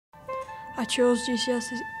I chose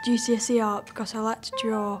GCSE art because I like to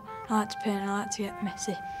draw, I like to paint, I like to get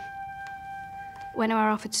messy. When I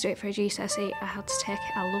were offered to do it for a GCSE, I had to take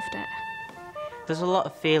it. I loved it. There's a lot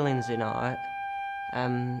of feelings in art,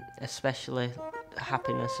 especially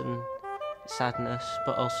happiness and sadness,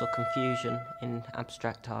 but also confusion in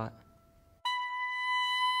abstract art.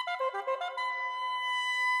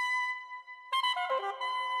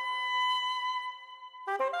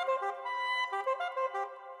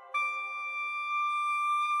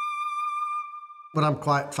 What I'm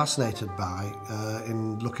quite fascinated by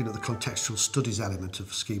in looking at the contextual studies element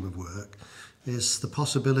of a scheme of work is the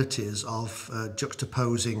possibilities of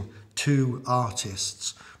juxtaposing two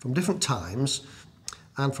artists from different times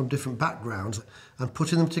and from different backgrounds and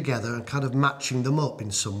putting them together and kind of matching them up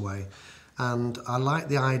in some way. And I like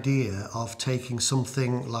the idea of taking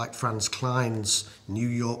something like Franz Kline's New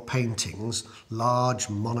York paintings, large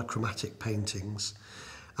monochromatic paintings,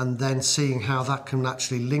 and then seeing how that can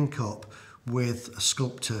actually link up with a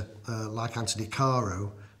sculptor like Anthony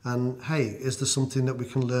Caro, and hey, is there something that we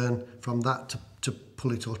can learn from that to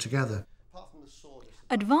pull it all together?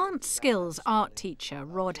 Advanced Skills art teacher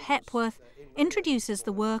Rod Hepworth introduces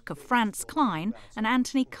the work of Franz Kline and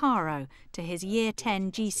Anthony Caro to his Year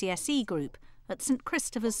 10 GCSE group at St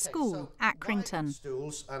Christopher's School, Accrington.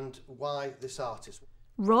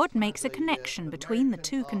 Rod makes a connection between the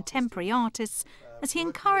two contemporary artists as he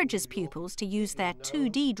encourages pupils to use their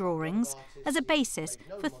 2D drawings as a basis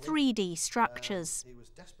for 3D structures.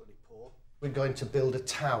 We're going to build a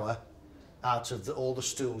tower out of all the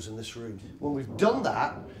stools in this room. When we've done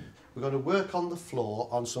that, we're going to work on the floor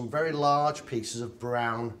on some very large pieces of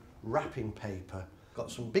brown wrapping paper.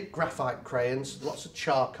 Got some big graphite crayons, lots of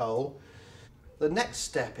charcoal. The next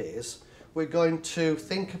step is we're going to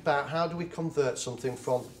think about how do we convert something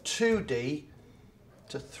from 2D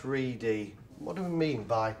to 3D. What do we mean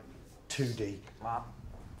by 2D? Flat.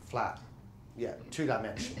 Flat. Yeah,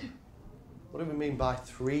 two-dimensional. What do we mean by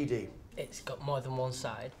 3D? It's got more than one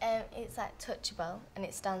side. It's like touchable and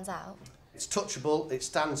it stands out. It's touchable, it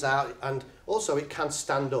stands out, and also it can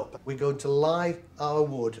stand up. We're going to lie our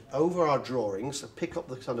wood over our drawings and pick up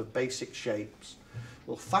the kind of basic shapes.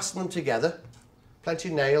 We'll fasten them together, plenty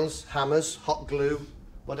of nails, hammers, hot glue,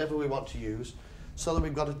 whatever we want to use, so that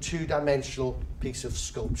we've got a two-dimensional piece of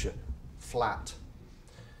sculpture, flat.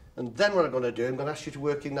 And then what I'm going to do, I'm going to ask you to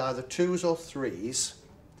work in either 2s or 3s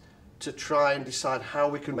to try and decide how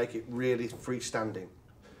we can make it really freestanding.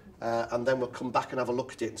 And then we'll come back and have a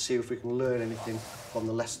look at it and see if we can learn anything from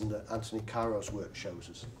the lesson that Anthony Caro's work shows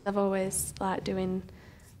us. I've always liked doing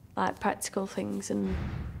like practical things and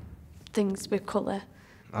things with colour.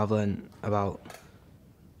 I've learned about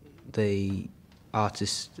the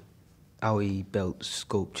artist, how he built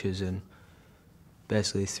sculptures and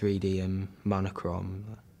basically 3D and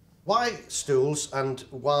monochrome. Why stools and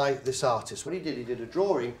why this artist? What he did a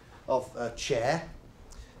drawing of a chair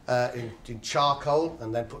in charcoal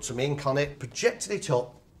and then put some ink on it, projected it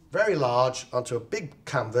up very large onto a big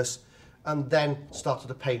canvas and then started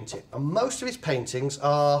to paint it. And most of his paintings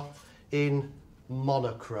are in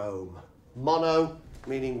monochrome. Mono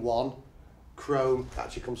meaning one, chrome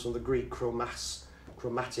actually comes from the Greek chromas,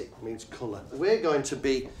 chromatic means colour. We're going to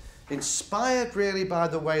be inspired really by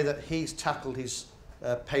the way that he's tackled his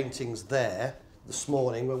paintings there this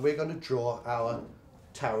morning when we're going to draw our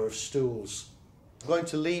Tower of Stools. I'm going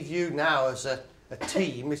to leave you now as a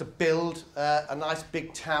team to build a nice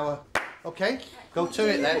big tower. Okay, go to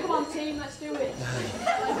it then. Come on team, let's do it.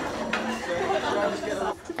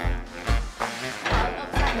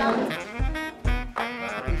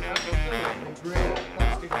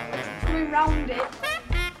 Going round it.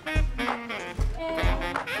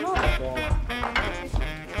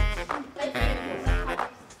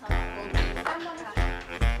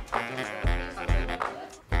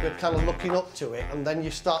 You're kind of looking up to it and then you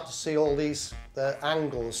start to see all these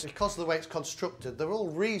angles. Because of the way it's constructed, they're all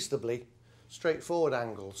reasonably straightforward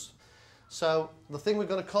angles. So the thing we're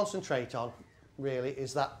going to concentrate on really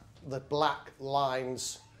is the black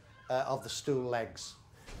lines of the stool legs.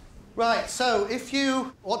 Right, so if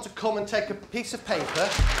you want to come and take a piece of paper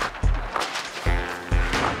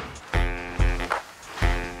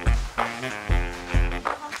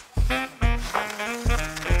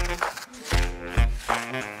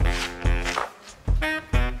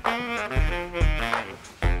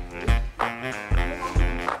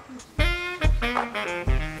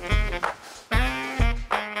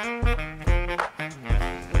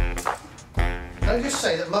Can I just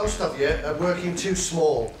say that most of you are working too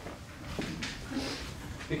small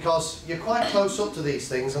because you're quite close up to these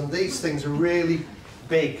things and these things are really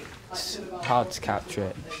big. It's hard to capture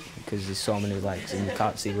it because there's so many legs and you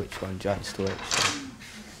can't see which one joins to which. So.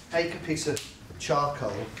 Take a piece of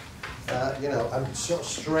charcoal, you know, and sort of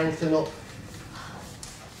strengthen up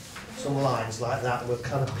some lines like that. We'll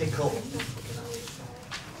kind of pick up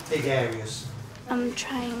big areas. I'm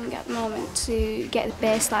trying at the moment to get the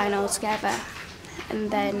baseline all together and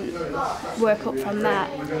then work up from that.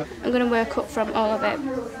 I'm going to work up from all of it,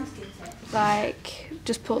 like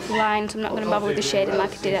just put the lines. I'm not going to bother with the shading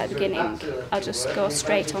like I did at the beginning. I'll just go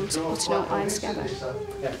straight on to putting all lines together.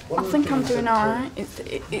 I think I'm doing alright.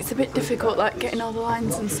 It's a bit difficult, like getting all the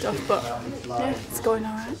lines and stuff, but yeah, it's going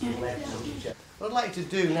alright, yeah. What I'd like you to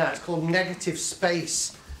do now, it's called negative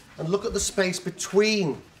space, and look at the space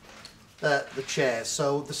between the chairs.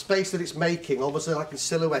 So the space that it's making, almost like in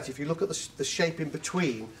silhouette, if you look at the shape in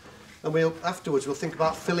between, and afterwards we'll think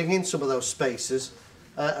about filling in some of those spaces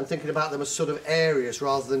and thinking about them as sort of areas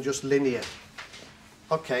rather than just linear.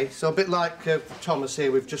 Okay, so a bit like Thomas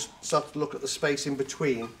here, we've just started to look at the space in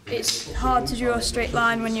between. It's hard to draw a straight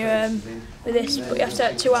line when you're with this, but you have to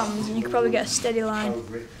have 2 hands and you can probably get a steady line,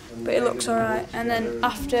 but it looks alright. And then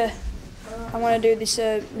after, I want to do this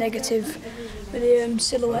negative with the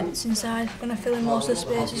silhouettes inside. I'm going to fill in most of the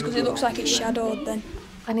spaces because it looks like it's shadowed then.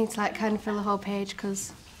 I need to like kind of fill the whole page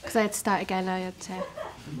because I had to start again. I had to.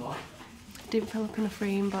 Didn't fill up enough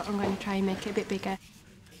room, but I'm going to try and make it a bit bigger.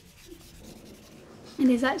 It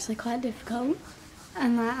is actually quite difficult,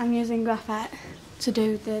 and I'm using graphite to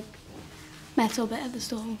do the metal bit of the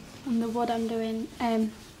stool, and the wood I'm doing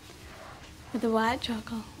with the white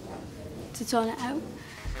charcoal to tone it out.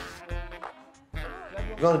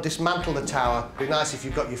 You're going to dismantle the tower. It'd be nice if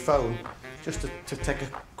you've got your phone, just to take a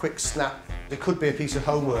quick snap. There could be a piece of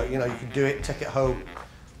homework, you know, you could do it, take it home,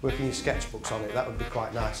 work in your sketchbooks on it. That would be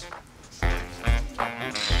quite nice.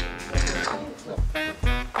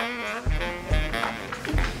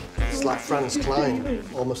 It's like Franz Kline,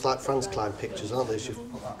 almost like Franz Kline pictures, aren't they? As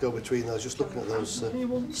you go between those, just looking at those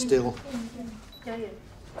still.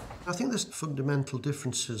 I think there's fundamental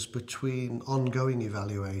differences between ongoing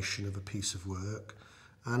evaluation of a piece of work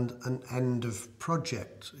and an end of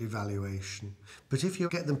project evaluation. But if you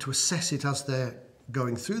get them to assess it as they're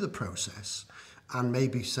going through the process and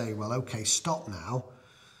maybe say, well, OK, stop now,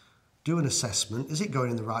 do an assessment, is it going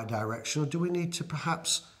in the right direction, or do we need to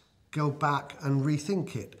perhaps go back and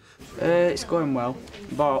rethink it? It's going well,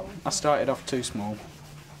 but I started off too small,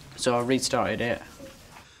 so I restarted it.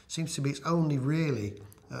 Seems to me it's only really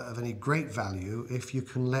of any great value if you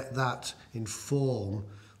can let that inform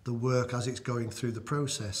the work as it's going through the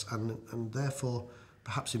process and therefore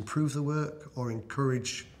perhaps improve the work or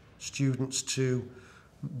encourage students to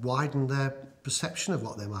widen their perception of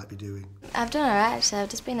what they might be doing. I've done alright actually, I've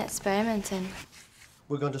just been experimenting.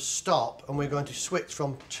 We're going to stop and we're going to switch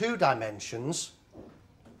from 2 dimensions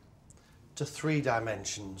to 3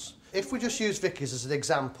 dimensions. If we just use Vicky's as an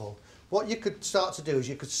example, what you could start to do is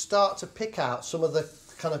you could start to pick out some of the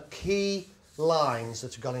kind of key lines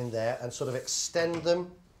that have gone in there and sort of extend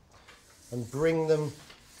them and bring them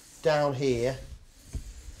down here.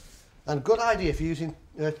 And good idea if you're using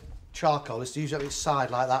charcoal is to use it on its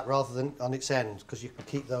side like that rather than on its end, because you can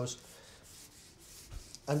keep those.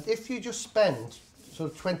 And if you just spend sort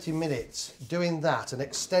of 20 minutes doing that and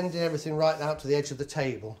extending everything right out to the edge of the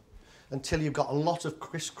table until you've got a lot of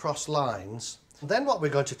crisscross lines, then what we're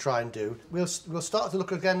going to try and do, we'll start to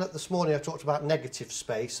look again at this morning I talked about negative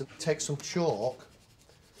space, and take some chalk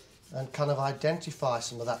and kind of identify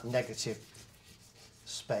some of that negative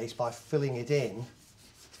space by filling it in,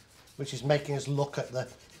 which is making us look at the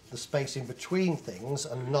space in between things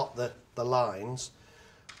and not the lines.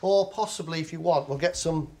 Or possibly, if you want, we'll get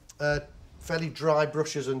some fairly dry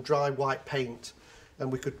brushes and dry white paint,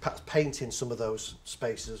 and we could perhaps paint in some of those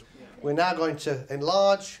spaces. We're now going to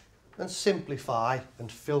enlarge and simplify and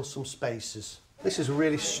fill some spaces. This is a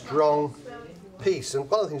really strong piece, and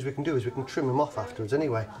one of the things we can do is we can trim them off afterwards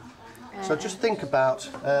anyway. So just think about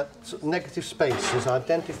negative spaces,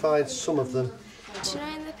 identify some of them. Do you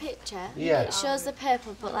know in the picture? Yeah. It shows the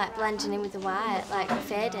purple but like blending in with the white, like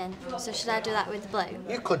fading. So should I do that with the blue?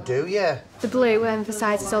 You could do, yeah. The blue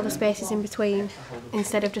emphasises all the spaces in between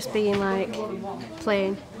instead of just being like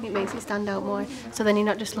plain. It makes it stand out more. So then you're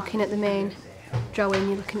not just looking at the main drawing,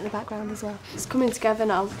 you're looking at the background as well. It's coming together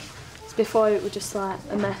now. Before it was just like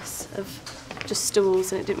a mess of just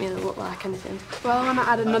stools and it didn't really look like anything. Well, I might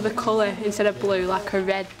add another colour instead of blue, like a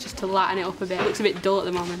red, just to lighten it up a bit. It looks a bit dull at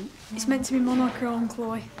the moment. It's meant to be monochrome,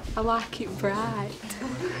 Chloe. I like it bright.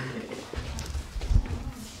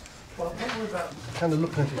 Kind of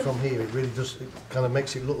looking at it from here, it really does, it kind of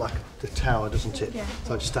makes it look like the tower, doesn't it? Yeah.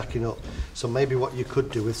 So it's stacking up. So maybe what you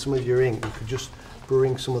could do with some of your ink, you could just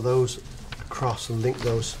bring some of those across and link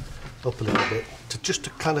those up a little bit to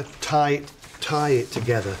kind of tie it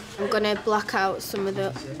together. I'm going to black out some of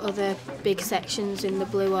the other big sections in the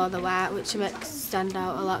blue or the white, which makes it stand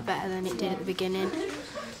out a lot better than it did at the beginning.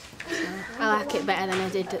 So I like it better than I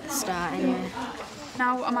did at the start anyway.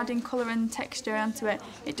 Now I'm adding colour and texture onto it,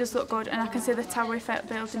 it does look good, and I can see the tower effect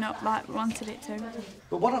building up like we wanted it to.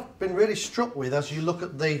 But what I've been really struck with as you look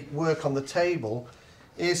at the work on the table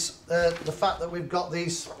is the fact that we've got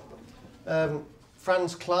these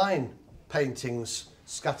Franz Kline paintings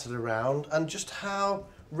scattered around, and just how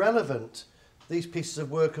relevant these pieces of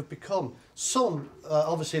work have become. Some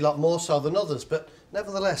obviously a lot more so than others, but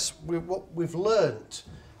nevertheless what we've learnt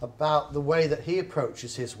about the way that he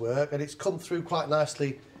approaches his work, and it's come through quite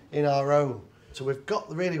nicely in our own. So we've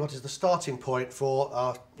got really what is the starting point for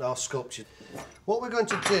our sculpture. What we're going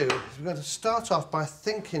to do is we're going to start off by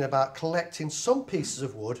thinking about collecting some pieces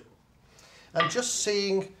of wood and just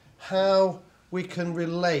seeing how we can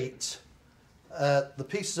relate the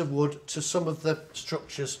pieces of wood to some of the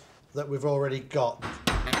structures that we've already got.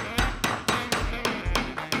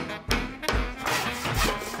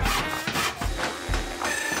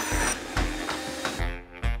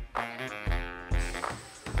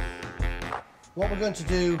 What we're going to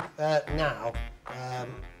do now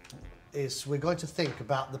is we're going to think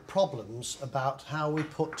about the problems about how we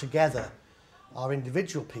put together our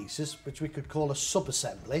individual pieces, which we could call a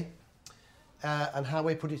sub-assembly, and how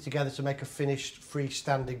we put it together to make a finished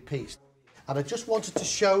freestanding piece. And I just wanted to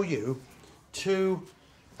show you two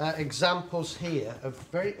examples here of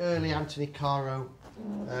very early Anthony Caro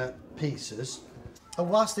pieces. And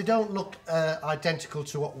whilst they don't look identical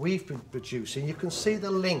to what we've been producing, you can see the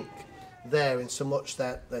link there in so much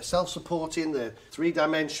that they're self-supporting, they're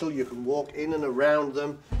three-dimensional, you can walk in and around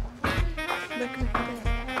them.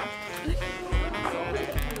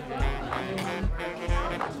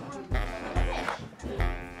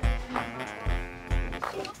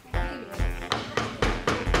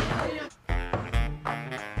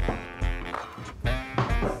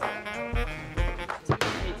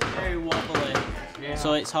 It's very wobbly,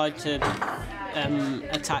 so it's hard to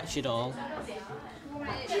attach it all.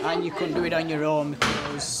 And you couldn't do it on your own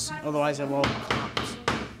because otherwise it won't collapse.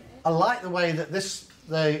 I like the way that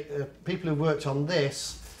the people who worked on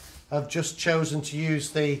this have just chosen to use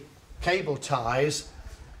the cable ties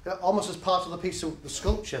almost as part of the piece of the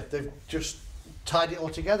sculpture. They've just tied it all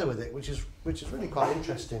together with it, which is really quite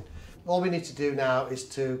interesting. All we need to do now is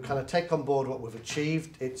to kind of take on board what we've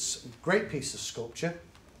achieved. It's a great piece of sculpture.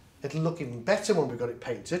 It'll look even better when we've got it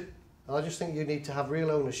painted. And I just think you need to have real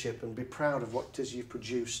ownership and be proud of what it is you've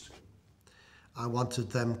produced. I wanted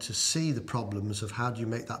them to see the problems of how do you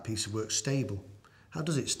make that piece of work stable? How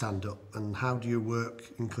does it stand up? And how do you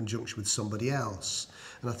work in conjunction with somebody else?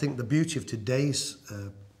 And I think the beauty of today's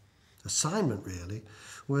assignment really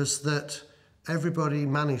was that everybody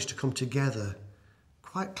managed to come together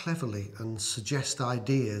quite cleverly and suggest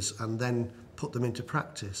ideas and then put them into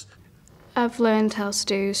practice. I've learned how to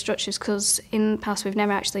do structures because in the past we've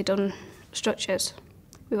never actually done structures.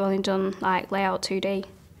 We've only done like layout 2D.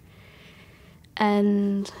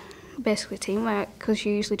 And basically teamwork because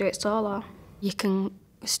you usually do it solo. You can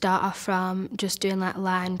start off from just doing like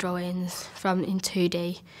line drawings in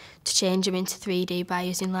 2D to change them into 3D by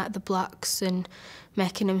using like the blocks and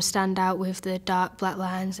making them stand out with the dark black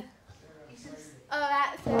lines.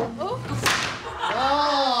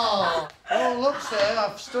 Oh, look, sir,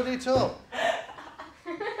 I've stood it up.